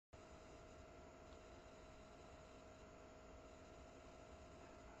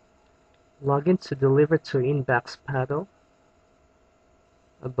Login to deliver to inbox panel.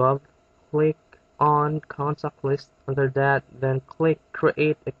 Above, click on contact list. Under that, then click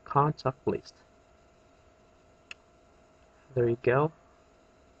create a contact list. There you go.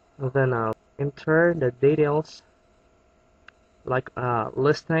 And then enter the details like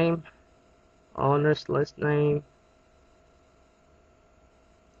list name, owner's list name,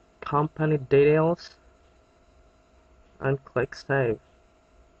 company details, and click save.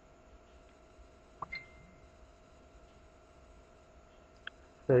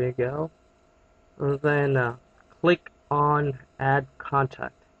 There you go. And then click on add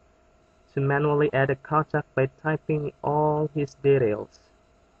contact to manually add a contact by typing all his details.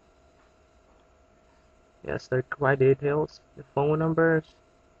 Yes, the required details, the phone numbers,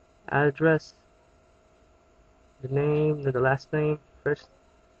 address, the name, the last name first,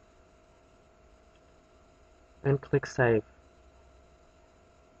 and click save.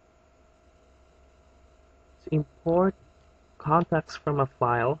 To import contacts from a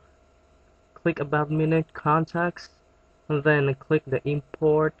file, click above menu contacts, and then click the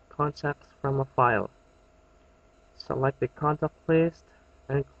import contacts from a file. Select the contact list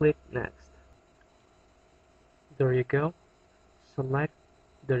and click next. There you go. Select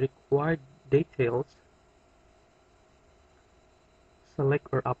the required details. Select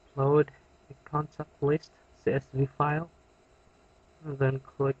or upload a contact list CSV file, and then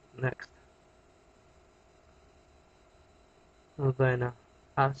click next. And then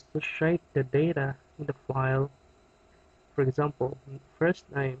associate the data in the file, for example, first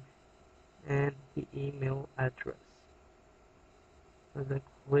name and the email address. And then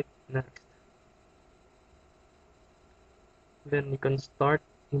click next. Then you can start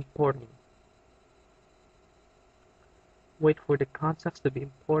importing. Wait for the contacts to be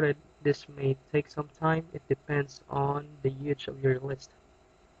imported. This may take some time. It depends on the use of your list.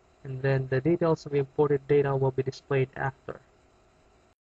 And then the details of imported data will be displayed after.